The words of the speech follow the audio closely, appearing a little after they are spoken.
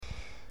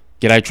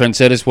G'day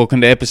trendsetters, welcome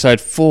to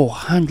episode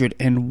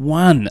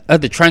 401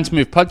 of the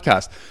TrainSmooth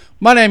podcast.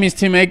 My name is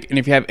Tim Egg, and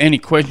if you have any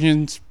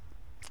questions,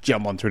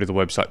 jump on through to the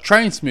website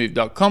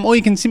trainsmooth.com, or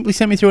you can simply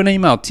send me through an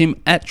email,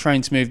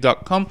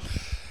 tim@trainsmooth.com.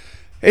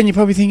 And you're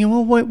probably thinking,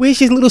 well,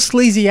 where's your little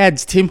sleazy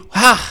ads, Tim?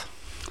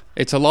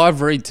 It's a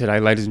live read today,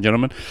 ladies and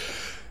gentlemen.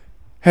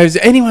 Has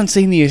anyone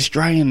seen the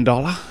Australian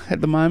dollar at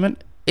the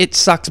moment? It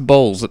sucks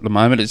balls at the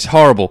moment. It's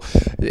horrible.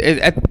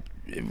 At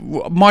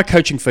my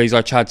coaching fees,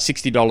 I charge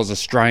 $60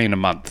 Australian a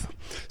month.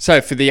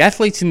 So for the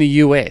athletes in the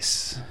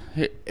US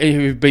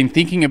who've been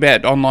thinking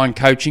about online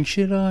coaching,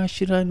 should I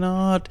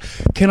not?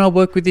 Can I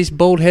work with this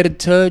bald-headed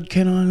turd?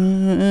 Can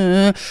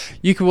I?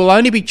 You will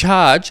only be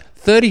charged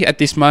 30 at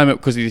this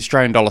moment because the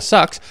Australian dollar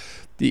sucks.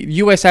 The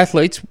US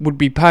athletes would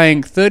be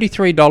paying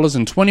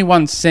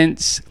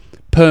 $33.21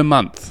 per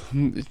month.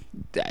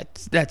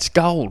 That's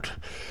gold.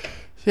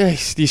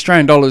 Yes, the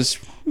Australian dollar's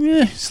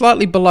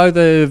slightly below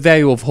the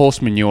value of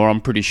horse manure,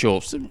 I'm pretty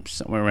sure,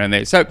 somewhere around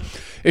there. So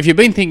if you've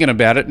been thinking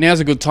about it, now's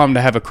a good time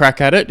to have a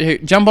crack at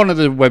it. Jump onto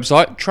the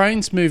website,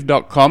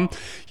 trainsmooth.com.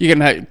 You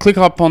can click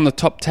up on the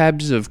top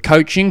tabs of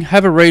coaching,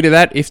 have a read of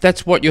that. If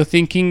that's what you're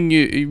thinking,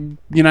 you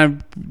know,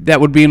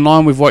 that would be in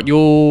line with what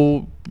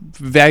your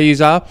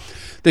values are.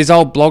 There's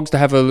old blogs to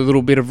have a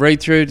little bit of read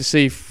through to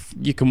see if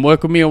you can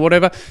work with me or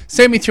whatever.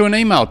 Send me through an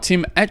email,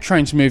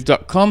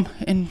 tim@trainsmooth.com,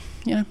 and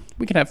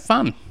we can have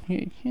fun.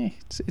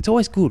 It's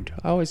always good.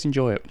 I always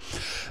enjoy it.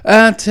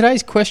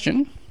 Today's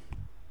question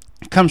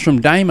comes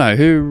from Damo,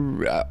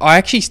 who I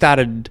actually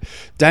started.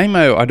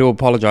 Damo, I do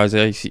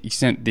apologise. He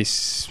sent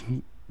this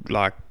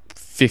like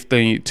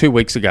 2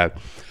 weeks ago,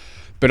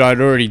 but I'd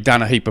already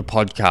done a heap of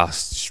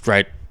podcasts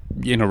straight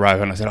in a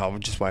row, and I said, "I'll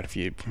just wait a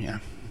few.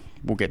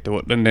 We'll get to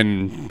it." And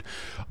then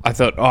I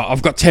thought,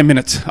 I've got 10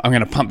 minutes. I'm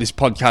going to pump this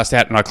podcast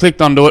out. And I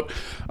clicked onto it.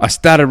 I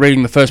started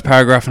reading the first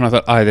paragraph and I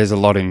thought, there's a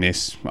lot in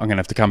this. I'm going to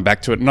have to come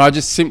back to it. And I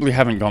just simply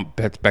haven't gone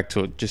back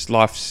to it. Just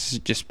life's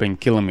just been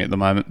killing me at the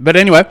moment. But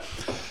anyway,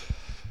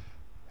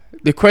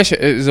 the question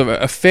is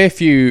a fair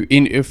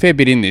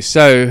bit in this.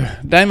 So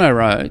Damo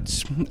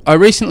writes, I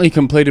recently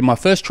completed my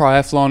first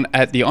triathlon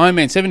at the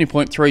Ironman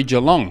 70.3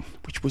 Geelong,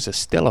 which was a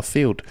stellar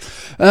field.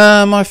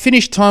 My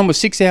finish time was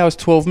 6 hours,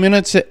 12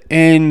 minutes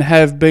and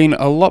have been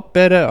a lot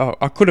better.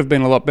 I could have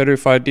been a lot better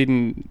if I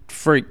didn't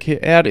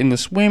freak out in the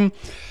swim.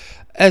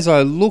 As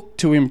I look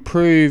to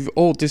improve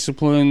all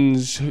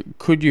disciplines,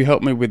 could you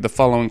help me with the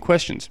following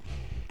questions?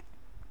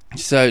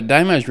 So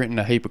Damo's written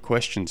a heap of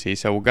questions here,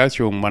 so we'll go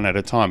through them one at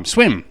a time.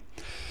 Swim.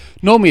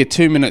 Normally a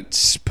 2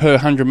 minutes per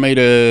 100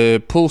 metre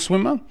pool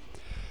swimmer.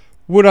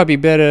 Would I be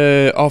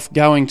better off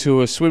going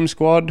to a swim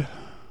squad?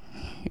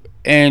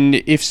 And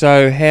if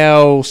so,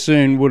 how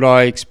soon would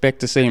I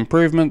expect to see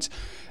improvements?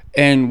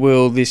 And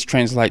will this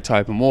translate to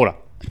open water?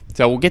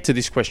 So we'll get to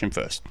this question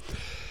first.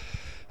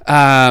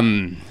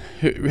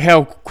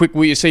 How quick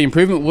will you see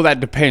improvement? Well, that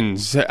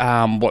depends.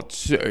 What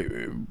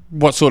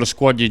sort of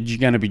squad you're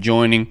going to be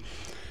joining,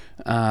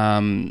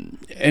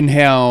 and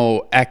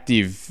how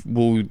active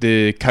will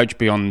the coach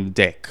be on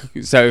deck?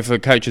 So if a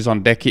coach is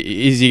on deck,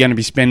 is he going to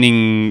be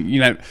spending?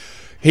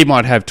 He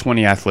might have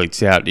 20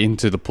 athletes out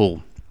into the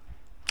pool.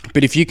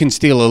 But if you can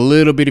steal a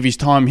little bit of his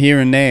time here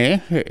and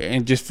there,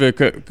 and just for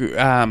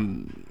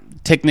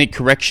technique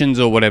corrections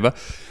or whatever,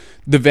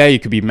 the value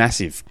could be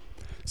massive.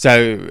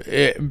 So,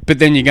 but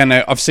then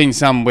I've seen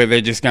some where they're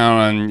just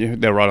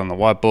they're right on the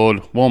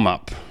whiteboard, warm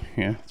up,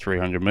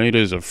 300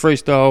 metres of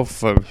freestyle,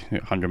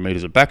 100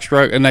 metres of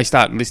backstroke, and they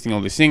start listing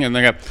all this thing, and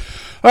they go,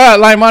 all right,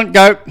 lane 1,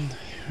 go,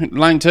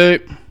 lane 2,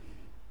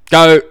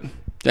 go,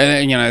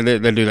 and,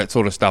 they do that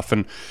sort of stuff,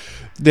 and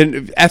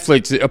then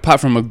athletes, apart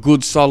from a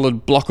good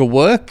solid block of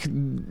work,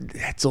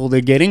 that's all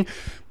they're getting.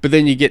 But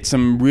then you get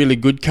some really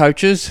good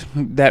coaches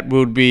that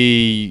would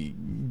be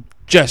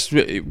just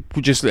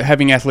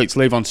having athletes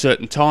leave on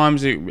certain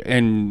times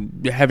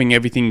and having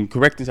everything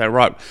correct and say,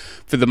 right,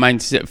 for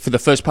the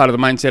first part of the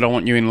main set, I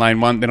want you in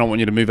lane 1, then I want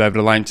you to move over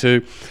to lane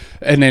 2.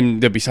 And then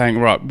they'll be saying,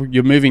 right,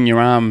 you're moving your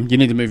arm, you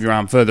need to move your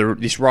arm further,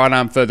 this right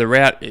arm further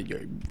out.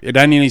 It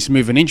only needs to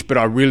move an inch, but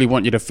I really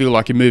want you to feel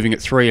like you're moving at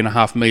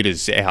 3.5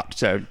 meters out.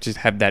 So just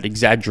have that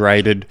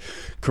exaggerated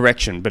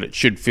correction, but it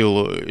should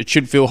feel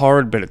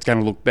horrid, but it's going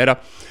to look better.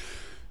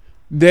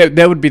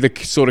 That would be the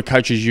sort of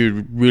coaches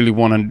you really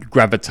want to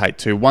gravitate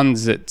to,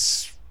 ones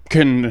that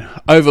can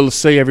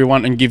oversee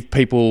everyone and give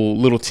people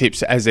little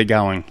tips as they're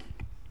going.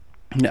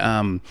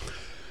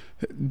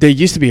 There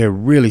used to be a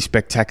really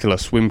spectacular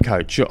swim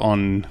coach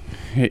in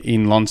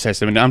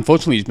Launceston, and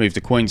unfortunately he's moved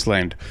to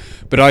Queensland.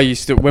 But I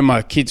used to, when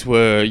my kids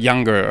were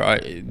younger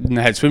and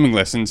they had swimming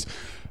lessons,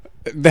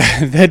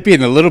 they'd be in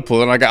the little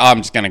pool, and I go, I'm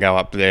just going to go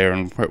up there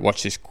and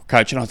watch this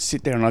coach, and I'd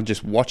sit there and I'd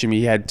just watch him.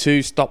 He had 2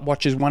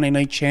 stopwatches, 1 in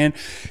each hand.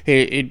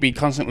 He'd be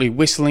constantly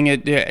whistling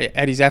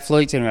at his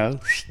athletes, and I'd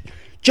go,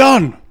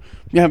 John,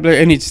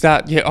 and he'd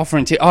start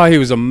offering tips. He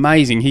was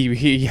amazing.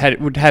 He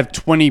would have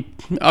 20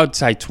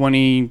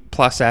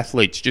 plus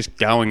athletes just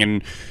going,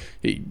 and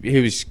he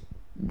was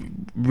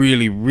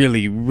really,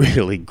 really,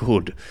 really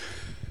good.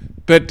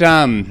 But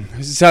and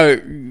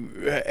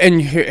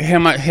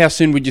how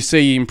soon would you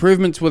see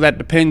improvements? Well, that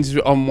depends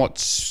on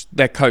what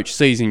that coach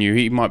sees in you.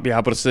 He might be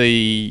able to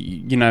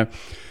see,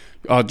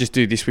 I'll just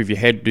do this with your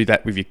head, do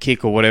that with your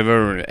kick or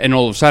whatever, and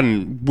all of a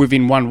sudden,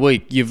 within 1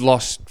 week, you've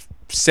lost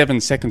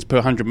 7 seconds per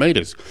 100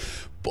 metres.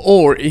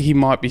 Or he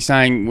might be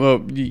saying,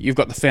 well, you've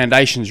got the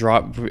foundations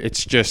right,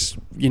 it's just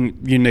you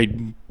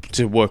need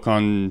to work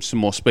on some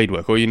more speed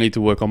work, or you need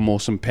to work on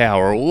some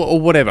power, or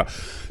whatever.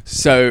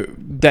 So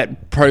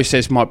that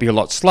process might be a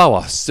lot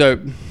slower. So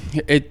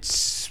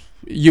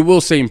you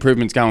will see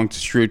improvements going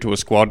through to a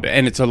squad,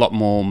 and it's a lot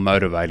more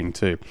motivating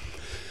too.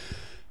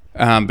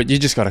 But you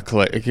just got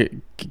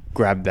to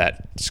grab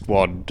that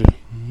squad,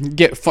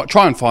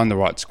 try and find the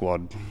right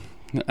squad.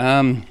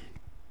 And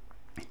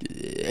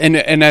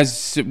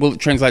as will it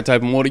translate to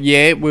open water?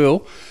 Yeah, it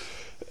will.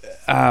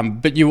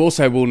 But you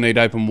also will need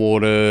open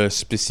water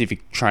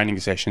specific training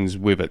sessions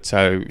with it.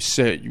 So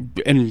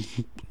and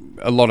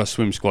a lot of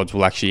swim squads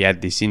will actually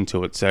add this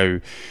into it. So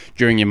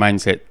during your main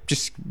set,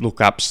 just look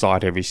up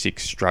sight every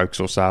 6 strokes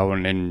or so,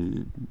 and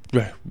then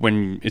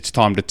when it's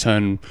time to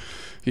turn,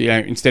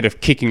 instead of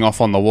kicking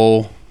off on the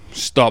wall,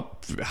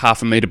 stop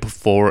half a metre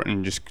before it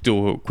and just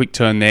do a quick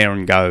turn there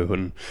and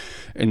go,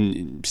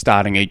 and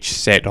starting each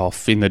set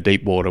off in the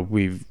deep water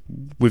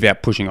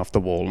without pushing off the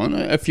wall, and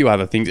a few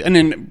other things. And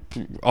then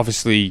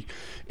obviously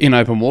in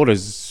open water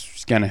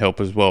is going to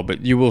help as well, but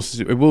it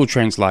will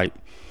translate.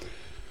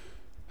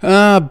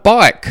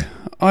 Bike.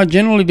 I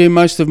generally do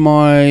most of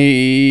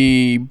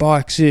my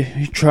bikes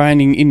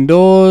training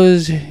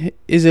indoors.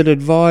 Is it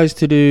advised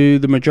to do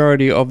the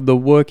majority of the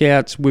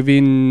workouts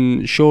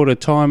within shorter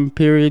time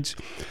periods,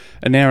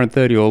 an hour and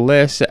 30 or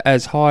less,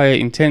 as higher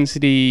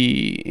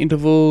intensity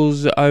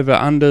intervals, over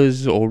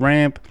unders or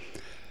ramp,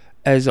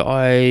 as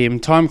I am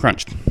time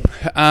crunched?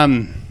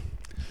 I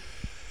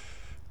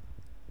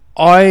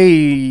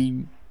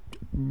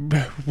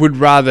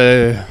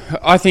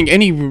think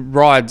any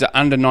rides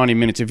under 90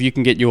 minutes, if you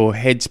can get your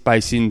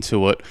headspace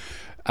into it,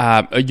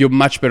 you're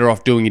much better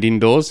off doing it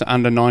indoors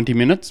under 90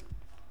 minutes.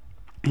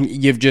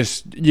 You're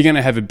going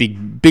to have a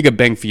bigger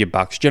bang for your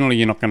bucks. Generally,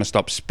 you're not going to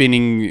stop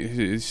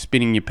spinning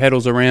your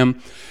pedals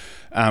around,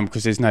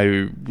 because there's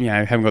no,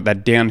 haven't got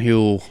that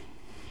downhill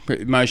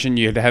motion.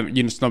 You're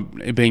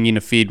not being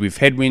interfered with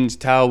headwinds,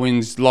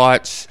 tailwinds,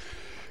 lights,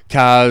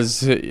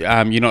 cars.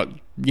 You're not,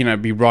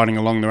 be riding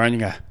along the road and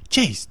you go,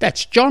 geez,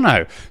 that's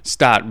Jono.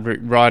 Start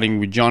riding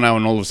with Jono,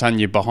 and all of a sudden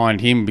you're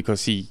behind him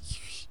because he,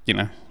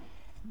 you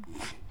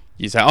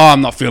say, oh,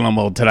 I'm not feeling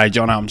well today,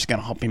 Jono, I'm just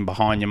going to hop in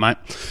behind you, mate,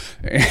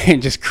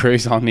 and just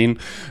cruise on in.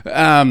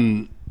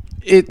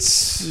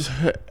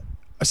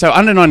 So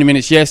under 90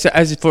 minutes, yes.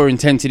 As for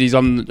intensities,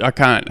 I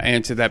can't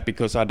answer that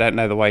because I don't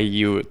know the way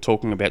you were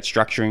talking about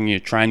structuring your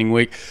training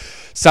week.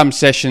 Some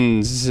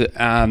sessions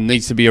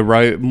needs to be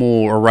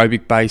more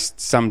aerobic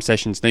based. Some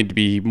sessions need to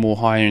be more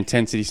higher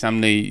intensity. Some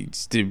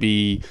needs to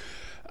be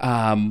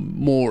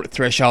more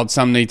threshold.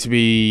 Some need to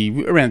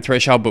be around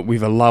threshold but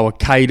with a lower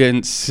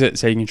cadence,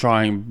 so you can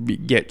try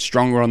and get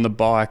stronger on the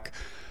bike.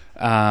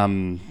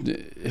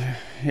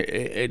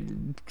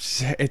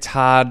 It's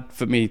hard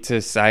for me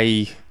to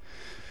say,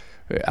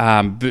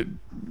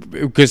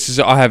 because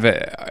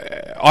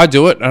I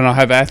do it, and I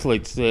have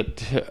athletes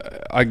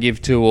that I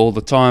give to all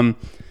the time,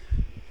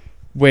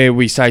 where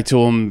we say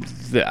to them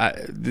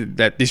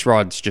that this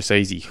ride's just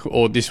easy,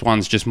 or this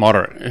one's just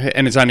moderate,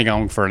 and it's only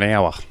going for an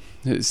hour.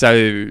 So,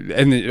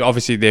 and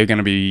obviously they're going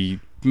to be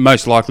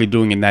most likely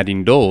doing that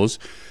indoors.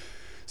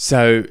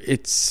 So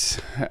it's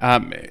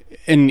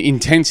in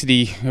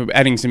intensity,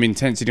 adding some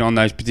intensity on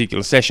those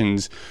particular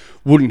sessions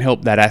wouldn't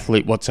help that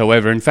athlete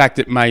whatsoever. In fact,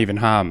 it may even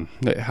harm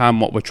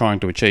what we're trying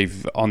to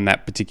achieve on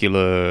that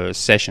particular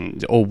session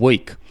or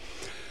week.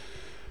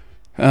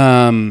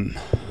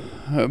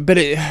 But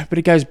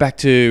it goes back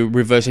to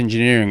reverse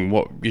engineering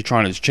what you're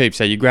trying to achieve.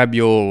 So you grab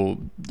your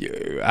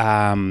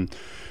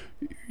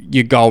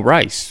goal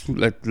race.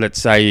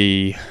 Let's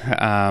say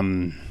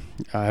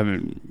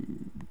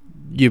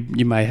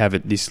you may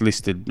have this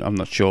listed. I'm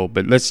not sure,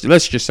 but let's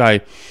just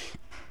say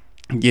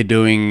you're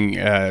doing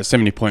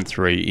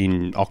 70.3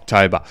 in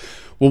October.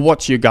 Well,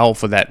 what's your goal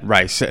for that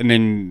race? And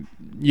then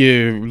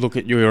you look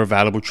at your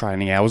available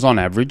training hours on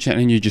average, and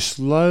then you just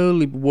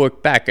slowly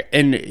work back.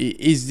 And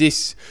is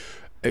this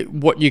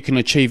what you can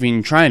achieve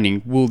in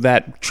training? Will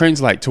that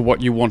translate to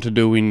what you want to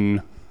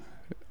do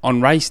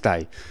on race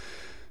day?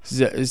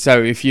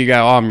 So if you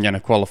go, I'm going to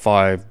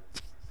qualify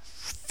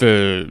for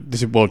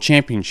the World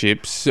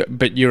Championships,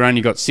 but you've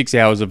only got 6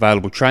 hours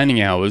available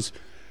training hours,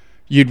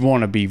 you'd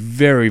want to be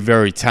very,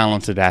 very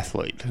talented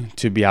athlete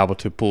to be able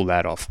to pull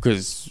that off.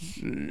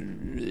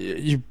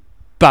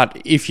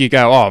 But if you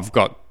go, I've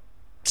got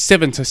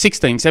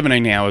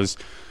 17 hours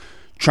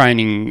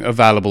training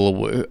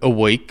available a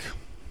week,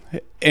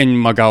 and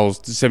my goal is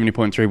the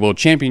 70.3 World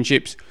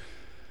Championships,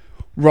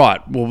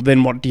 right, well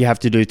then what do you have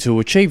to do to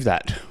achieve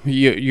that?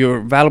 Your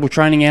available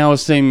training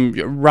hours seem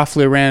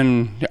roughly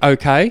around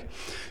okay.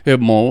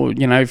 more.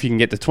 If you can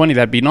get to 20,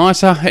 that'd be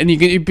nicer.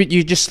 But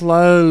you just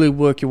slowly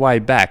work your way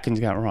back and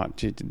go, right,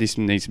 this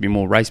needs to be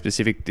more race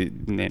specific.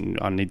 And then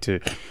I need to.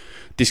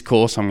 This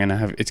course,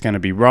 it's going to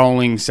be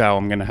rolling, so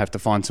I'm going to have to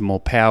find some more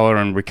power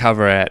and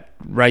recover at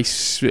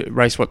race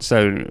watts.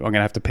 So I'm going to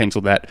have to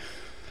pencil that.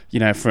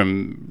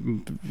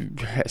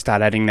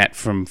 Start adding that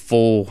from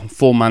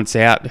 4 months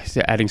out,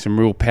 adding some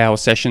real power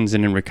sessions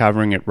and then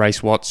recovering at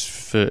race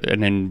watts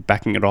and then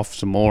backing it off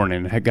some more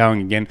and then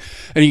going again.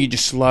 And you can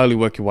just slowly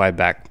work your way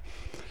back.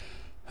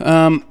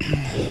 Low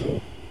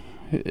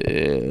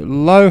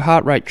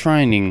heart rate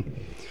training.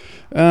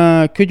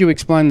 Could you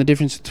explain the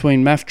difference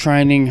between MAF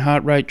training,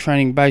 heart rate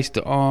training based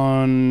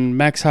on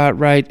max heart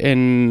rate,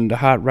 and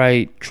heart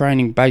rate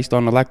training based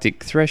on a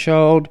lactic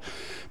threshold?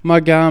 My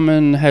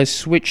Garmin has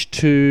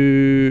switched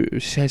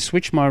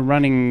my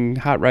running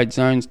heart rate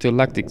zones to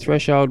lactic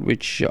threshold,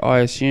 which I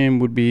assume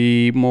would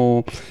be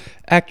more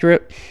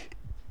accurate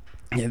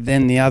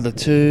than the other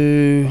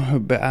two,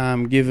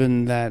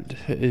 given that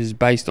is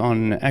based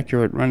on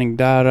accurate running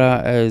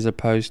data as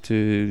opposed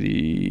to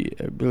the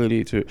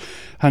ability to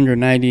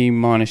 180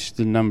 minus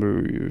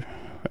the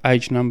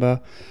age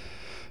number.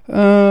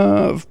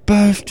 Both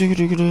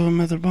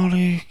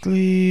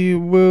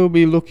metabolically, we'll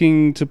be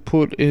looking to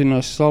put in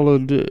a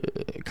solid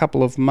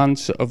couple of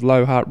months of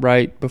low heart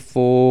rate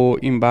before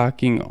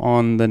embarking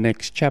on the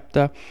next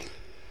chapter,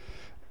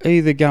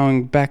 either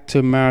going back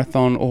to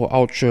marathon or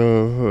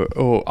ultra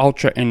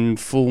and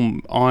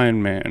full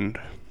Ironman.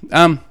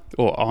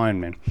 Or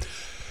Ironman.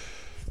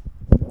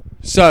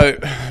 So,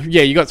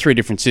 yeah, you got 3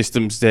 different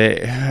systems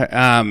there.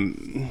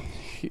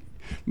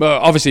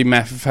 But obviously,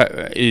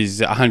 MAF is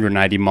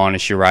 180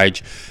 minus your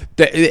age.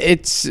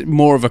 It's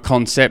more of a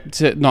concept,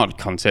 not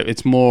concept.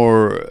 It's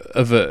more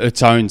of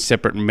its own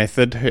separate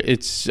method.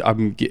 It's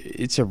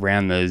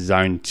around the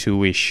zone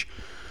 2-ish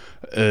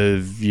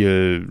of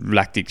your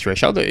lactic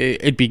threshold.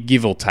 It'd be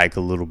give or take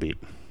a little bit.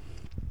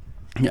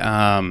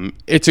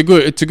 It's a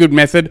good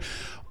method.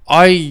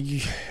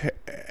 I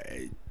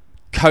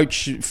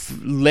coach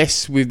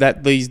less with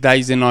that these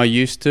days than I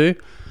used to.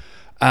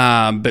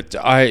 But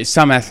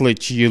some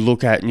athletes you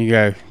look at and you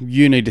go,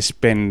 you need to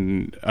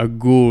spend a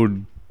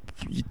good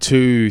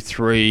 2,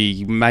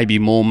 3, maybe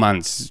more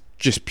months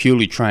just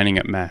purely training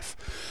at MAF.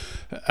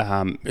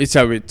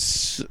 So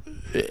it's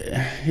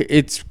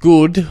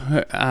good.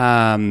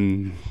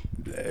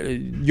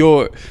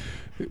 You're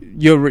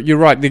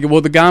right. The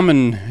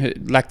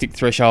Garmin lactic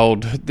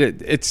threshold,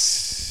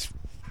 it's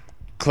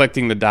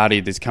collecting the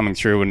data that's coming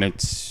through, and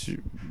it's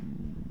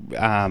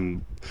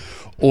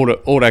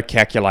auto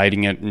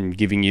calculating it and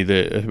giving you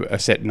a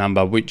set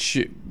number, which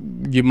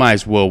you may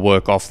as well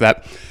work off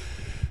that.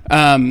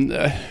 Going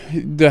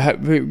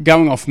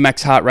off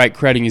max heart rate,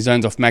 creating your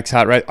zones off max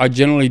heart rate, I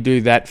generally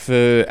do that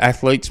for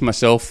athletes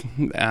myself,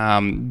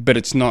 but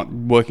it's not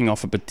working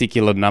off a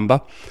particular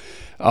number.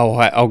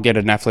 I'll get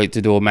an athlete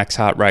to do a max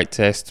heart rate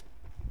test,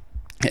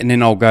 and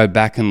then I'll go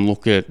back and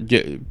look at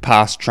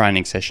past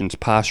training sessions,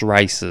 past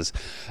races,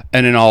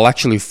 and then I'll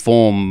actually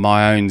form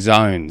my own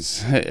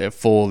zones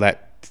for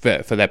that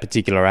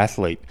particular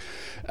athlete.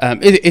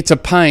 It's a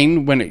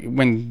pain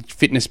when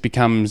fitness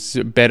becomes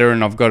better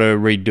and I've got to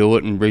redo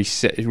it and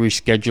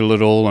reschedule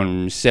it all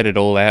and set it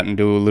all out and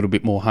do a little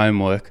bit more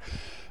homework.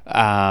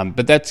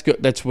 But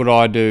that's what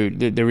I do.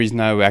 There is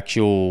no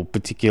actual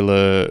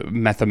particular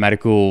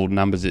mathematical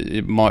numbers.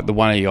 The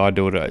way I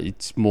do it,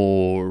 it's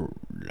more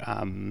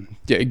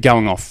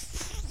going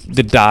off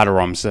the data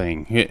I'm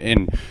seeing,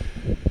 and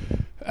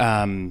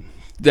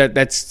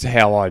that's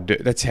how I do.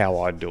 That's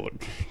how I do it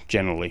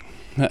generally.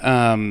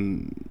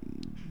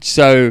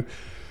 So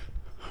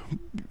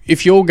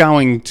if you're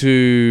going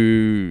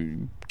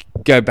to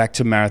go back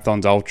to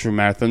marathons, ultra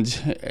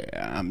marathons,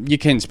 you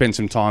can spend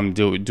some time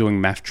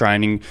doing MAF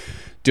training,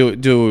 do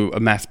a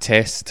MAF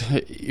test.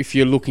 If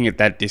you're looking at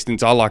that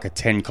distance, I like a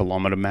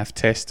 10-kilometer MAF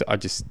test.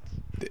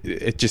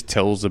 It just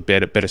tells a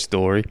better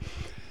story.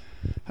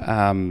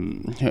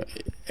 And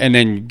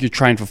then you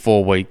train for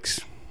 4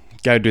 weeks,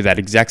 go do that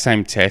exact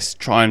same test,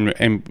 try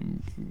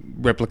and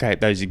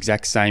replicate those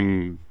exact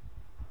same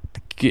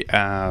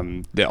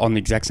on the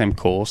exact same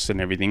course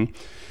and everything.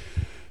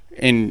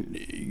 And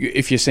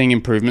if you're seeing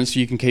improvements,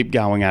 you can keep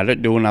going at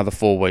it, do another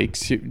 4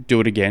 weeks,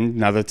 do it again,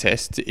 another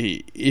test.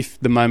 If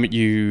the moment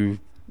you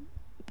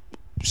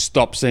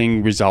stop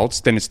seeing results,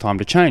 then it's time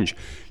to change.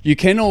 You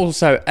can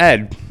also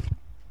add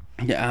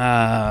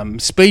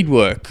speed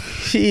work.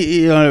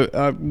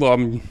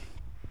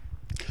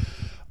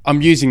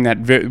 I'm using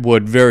that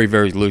word very,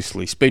 very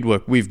loosely. Speed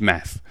work with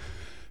MAF.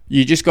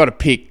 You just got to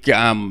pick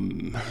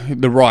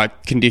the right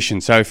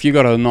conditions. So if you've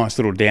got a nice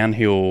little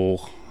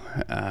downhill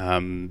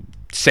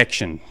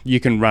section, you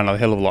can run a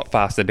hell of a lot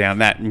faster down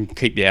that and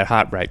keep your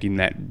heart rate in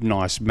that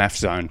nice MAF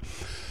zone.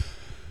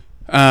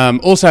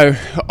 Also,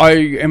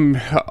 I'm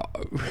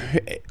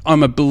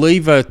a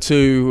believer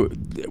to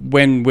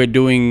when we're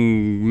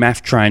doing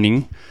MAF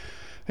training,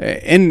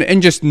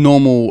 and just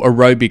normal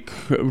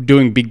aerobic,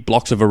 doing big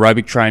blocks of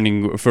aerobic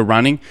training for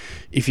running.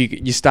 If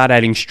you start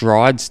adding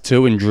strides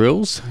too and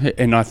drills,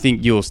 and I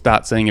think you'll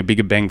start seeing a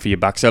bigger bang for your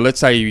buck. So let's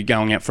say you're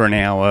going out for an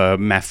hour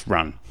math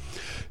run.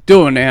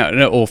 Do an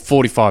hour or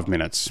 45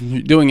 minutes,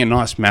 doing a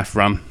nice math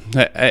run.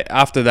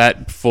 After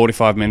that,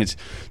 45 minutes,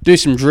 do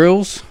some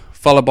drills,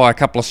 followed by a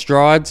couple of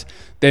strides,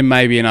 then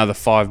maybe another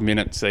 5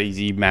 minutes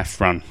easy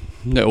math run,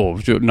 or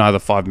another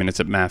 5 minutes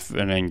at math,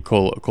 and then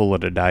call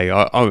it a day.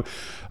 I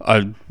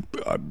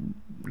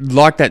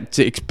like that,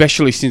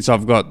 especially since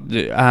I've got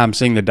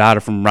seeing the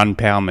data from Run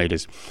Power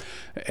Meters,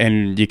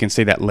 and you can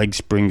see that leg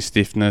spring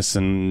stiffness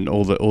and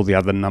all the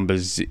other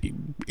numbers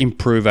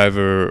improve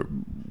over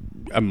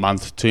a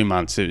month, 2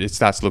 months. It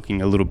starts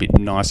looking a little bit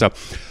nicer.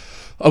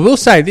 I will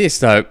say this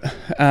though,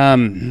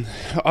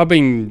 I've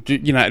been,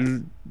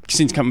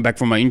 since coming back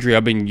from my injury,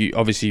 I've been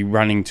obviously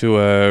running to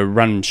a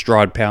Run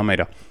Stride Power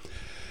Meter,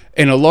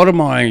 and a lot of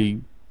my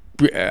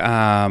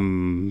a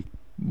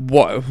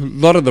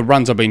lot of the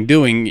runs I've been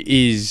doing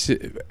is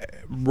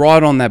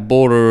right on that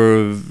border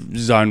of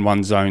zone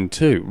 1, zone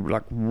 2,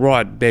 like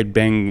right bed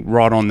bang,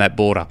 right on that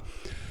border,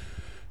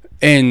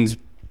 and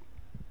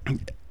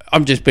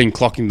I've just been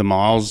clocking the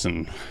miles,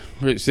 and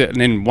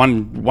then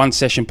one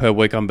session per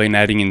week I've been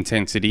adding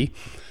intensity.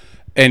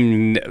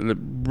 And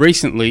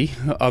recently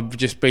I've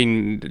just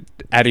been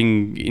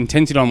adding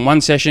intensity on one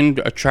session,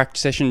 a track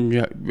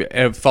session,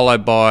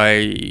 followed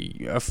by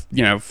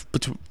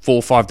 4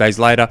 or 5 days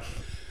later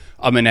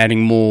I've been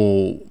adding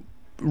more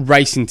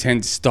race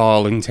intense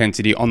style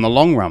intensity on the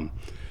long run.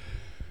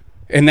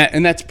 And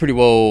that's pretty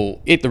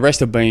well it. The rest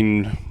have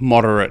been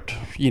moderate,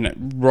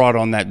 right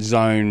on that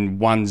zone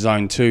 1,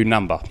 zone 2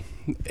 number.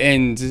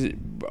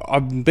 And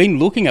I've been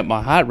looking at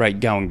my heart rate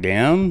going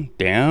down,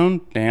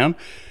 down, down,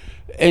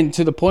 and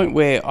to the point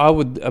where I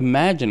would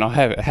imagine,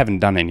 I haven't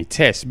done any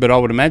tests, but I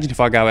would imagine if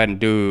I go out and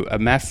do a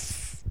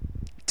math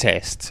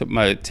test,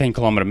 my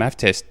 10-kilometre math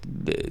test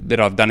that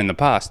I've done in the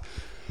past,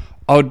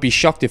 I would be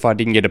shocked if I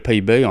didn't get a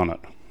PB on it.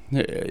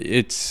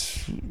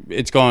 It's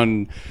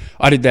gone.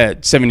 I did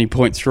that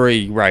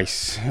 70.3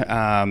 race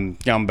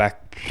going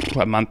back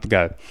a month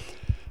ago,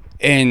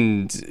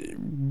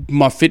 and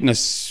my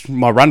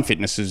run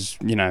fitness is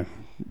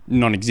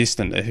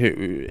non-existent,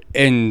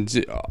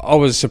 and I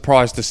was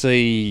surprised to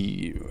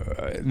see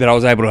that I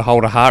was able to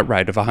hold a heart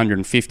rate of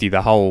 150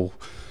 the whole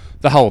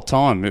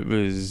time. It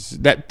was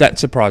that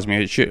surprised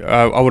me.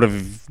 I would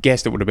have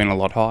guessed it would have been a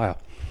lot higher.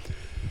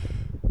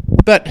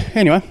 But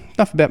anyway,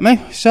 enough about me.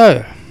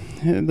 So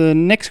the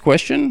next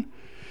question: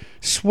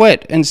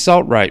 sweat and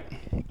salt rate.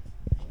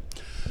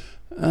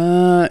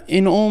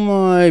 In all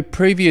my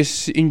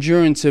previous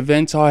endurance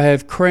events, I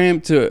have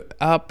cramped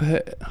up.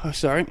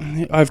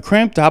 I've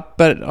cramped up,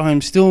 but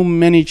I'm still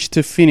managed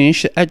to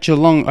finish. At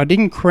Geelong, I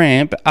didn't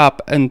cramp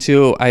up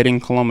until 18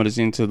 kilometres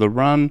into the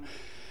run,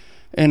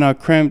 and I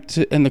cramped,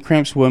 and the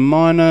cramps were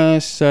minor,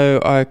 so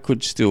I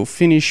could still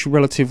finish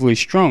relatively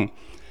strong.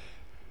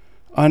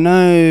 I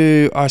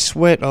know I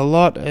sweat a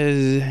lot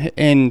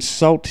and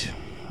salty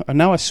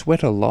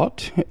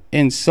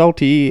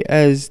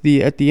as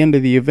at the end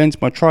of the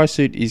events my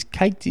tri-suit is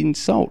caked in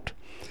salt.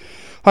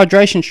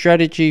 Hydration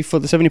strategy for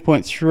the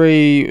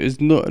 70.3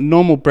 is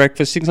normal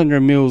breakfast, 600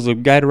 mils of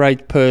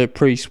Gatorade per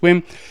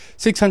pre-swim,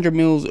 600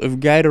 mils of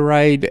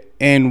Gatorade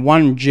and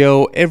one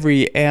gel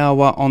every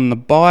hour on the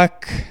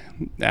bike.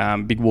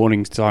 Big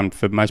warning sign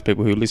for most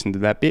people who listen to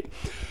that bit.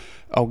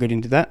 I'll get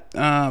into that.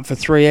 For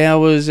 3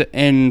 hours,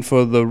 and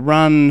for the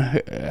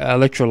run,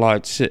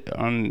 electrolytes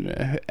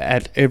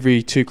at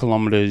every 2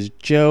 kilometres,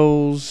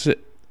 gels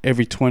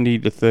every 20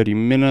 to 30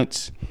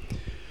 minutes.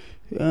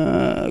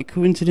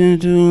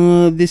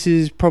 Coincidental, this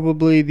is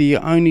probably the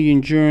only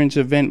endurance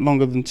event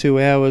longer than 2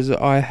 hours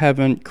I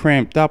haven't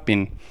cramped up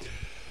in.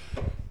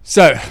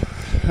 So,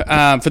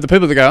 for the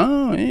people that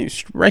go,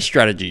 race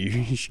strategy,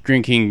 he's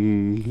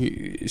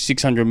drinking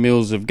 600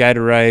 mils of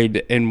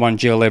Gatorade and one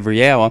gel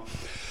every hour.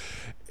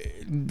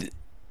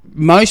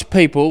 Most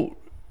people,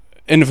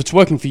 and if it's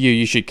working for you,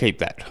 you should keep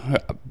that.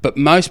 But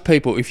most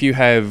people, if you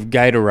have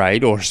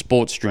Gatorade or a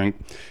sports drink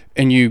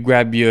and you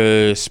grab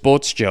your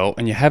sports gel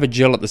and you have a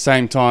gel at the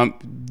same time,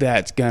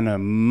 that's going to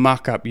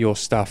muck up your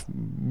stuff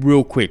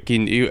real quick.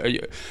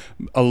 A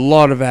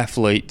lot of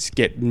athletes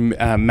get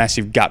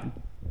massive gut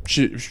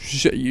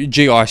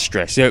GI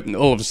stress.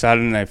 All of a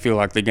sudden they feel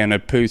like they're going to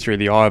poo through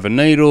the eye of a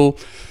needle.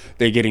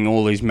 They're getting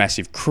all these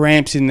massive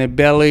cramps in their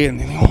belly,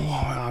 and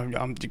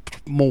I'm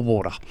more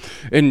water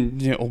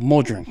and or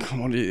more drink.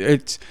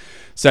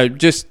 So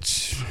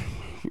just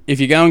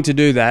if you're going to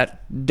do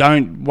that,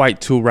 don't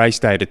wait till race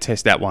day to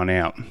test that one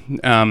out.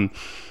 A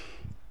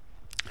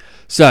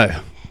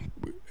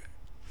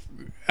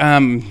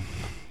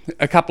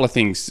couple of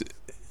things.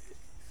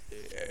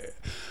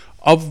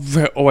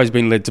 I've always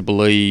been led to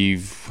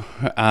believe,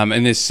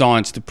 and there's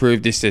science to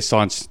prove this. There's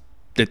science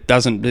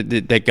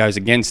that goes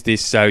against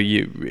this. So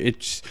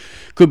it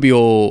could be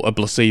all a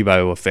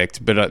placebo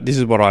effect. But this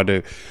is what I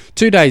do: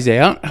 2 days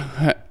out,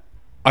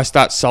 I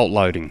start salt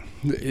loading.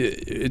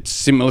 It's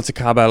similar to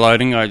carbo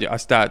loading. I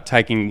start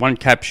taking one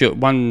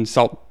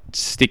salt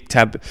stick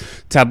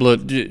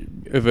tablet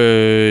of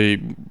a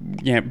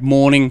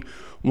morning,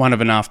 one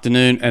of an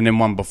afternoon, and then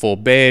one before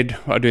bed.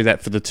 I do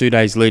that for the 2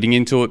 days leading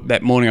into it.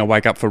 That morning I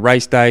wake up for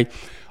race day,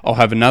 I'll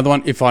have another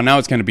one. If I know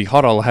it's going to be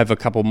hot, I'll have a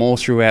couple more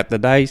throughout the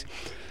days.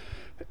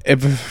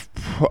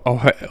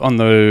 And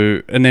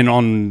then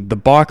on the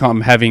bike, I'm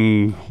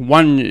having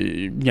one,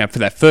 for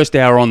that first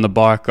hour on the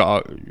bike,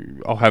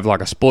 I'll have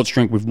like a sports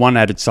drink with one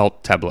added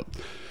salt tablet.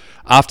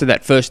 After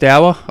that first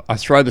hour, I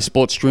throw the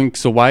sports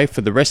drinks away for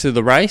the rest of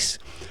the race,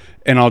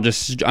 and I'll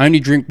just only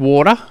drink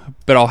water,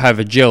 but I'll have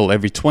a gel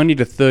every 20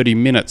 to 30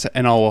 minutes,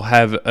 and I'll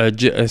have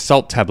a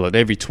salt tablet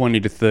every 20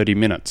 to 30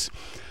 minutes.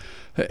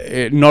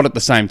 Not at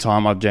the same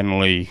time. I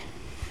generally,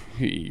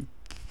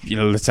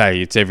 let's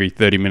say it's every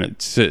 30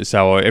 minutes.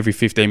 So every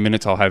 15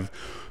 minutes I'll have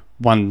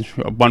one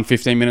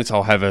 15 minutes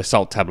I'll have a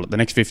salt tablet. The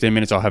next 15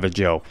 minutes I'll have a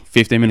gel.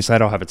 15 minutes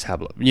later I'll have a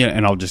tablet.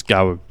 And I'll just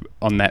go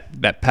on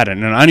that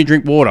pattern. And I only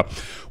drink water.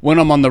 When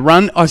I'm on the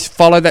run, I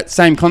follow that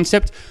same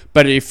concept.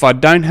 But if I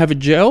don't have a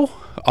gel,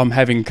 I'm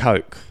having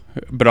Coke.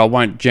 But I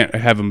won't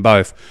have them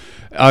both.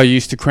 I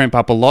used to cramp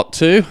up a lot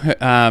too. So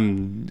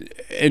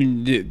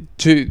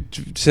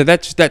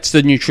that's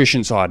the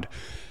nutrition side.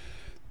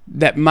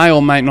 That may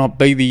or may not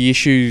be the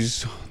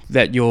issues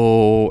that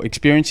you're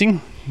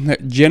experiencing.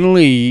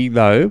 Generally,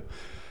 though,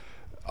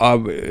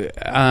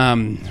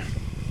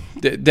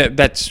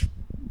 that's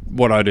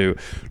what I do.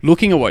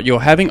 Looking at what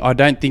you're having, I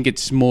don't think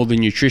it's more the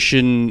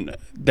nutrition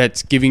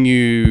that's giving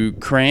you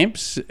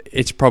cramps.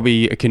 It's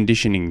probably a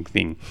conditioning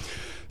thing.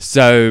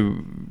 So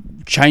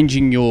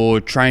changing your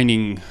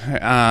training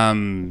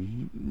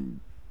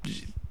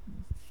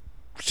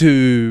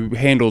to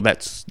handle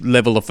that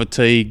level of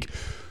fatigue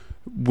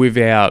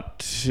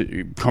without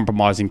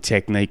compromising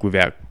technique,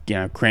 without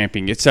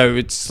cramping. It's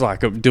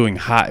like doing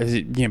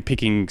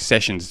picking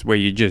sessions where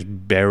you're just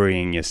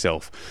burying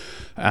yourself.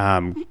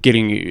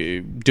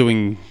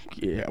 Doing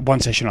one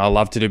session I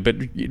love to do,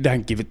 but you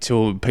don't give it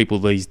to people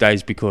these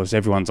days because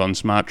everyone's on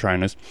smart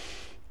trainers.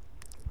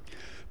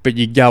 But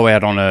you go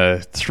out on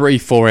a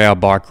 3-4 hour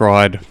bike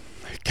ride,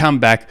 come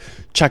back,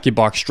 chuck your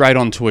bike straight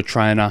onto a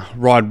trainer,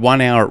 ride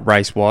 1 hour at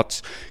Race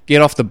Watts, get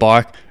off the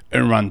bike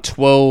and run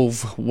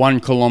 12 1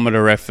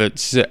 kilometre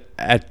efforts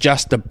at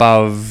just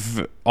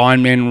above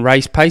Ironman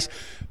race pace.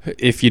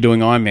 If you're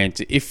doing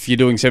Ironman, if you're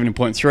doing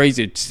 70.3s,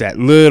 it's that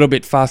little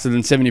bit faster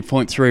than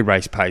 70.3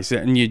 race pace,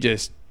 and you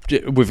just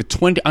with a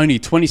only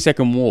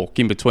 20-second walk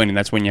in between, and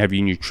that's when you have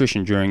your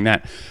nutrition during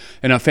that.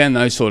 And I found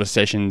those sort of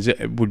sessions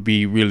would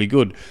be really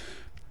good.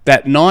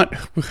 That night,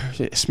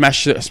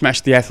 smash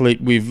the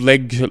athlete with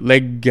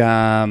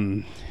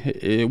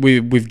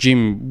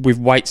with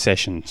weight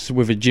sessions,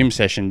 with a gym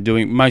session,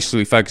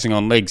 mostly focusing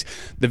on legs.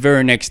 The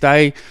very next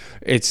day,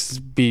 let's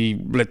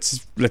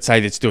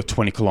say let's do a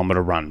 20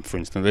 kilometer run, for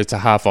instance. It's a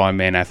half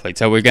Ironman athlete,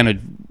 so we're gonna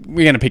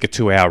pick a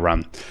 2 hour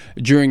run.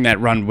 During that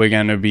run, we're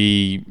gonna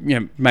be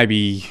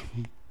maybe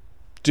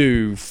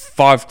do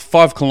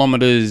 5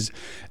 kilometers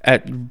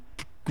at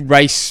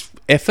race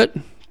effort.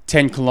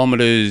 10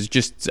 kilometres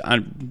just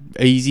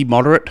easy,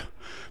 moderate,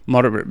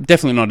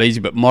 definitely not easy,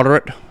 but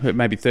moderate,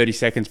 maybe 30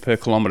 seconds per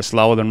kilometre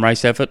slower than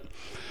race effort.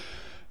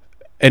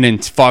 And then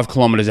 5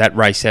 kilometres at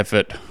race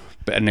effort,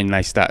 and then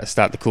they start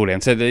the cool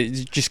down. So they're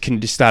just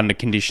starting to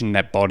condition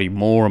that body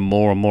more and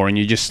more and more, and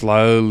you're just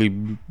slowly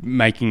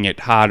making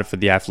it harder for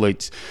the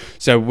athletes.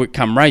 So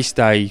come race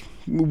day,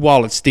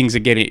 while things are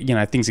going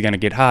to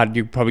get hard,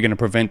 you're probably going to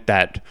prevent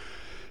that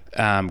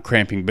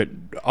cramping. But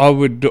I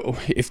would,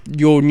 if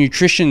your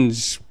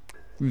nutrition's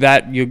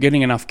that you're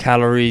getting enough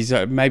calories,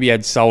 maybe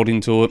add salt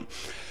into it,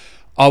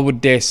 I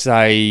would dare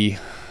say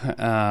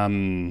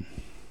you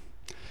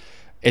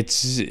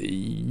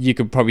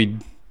could probably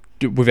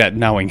do, without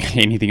knowing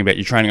anything about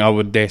your training, I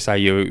would dare say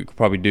you could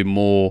probably do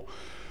more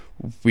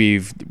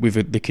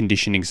with the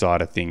conditioning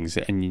side of things,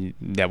 and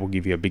that will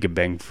give you a bigger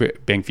bang for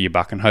your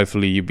buck, and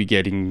hopefully you'll be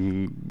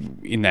getting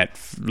in that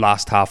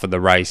last half of the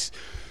race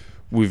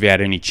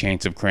without any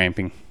chance of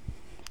cramping.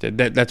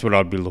 That's what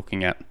I'd be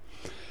looking at.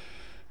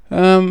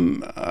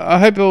 I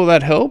hope all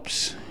that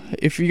helps.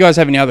 If you guys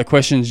have any other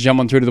questions, jump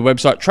on through to the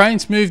website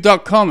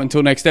trainsmooth.com.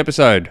 Until next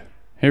episode,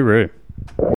 hooroo.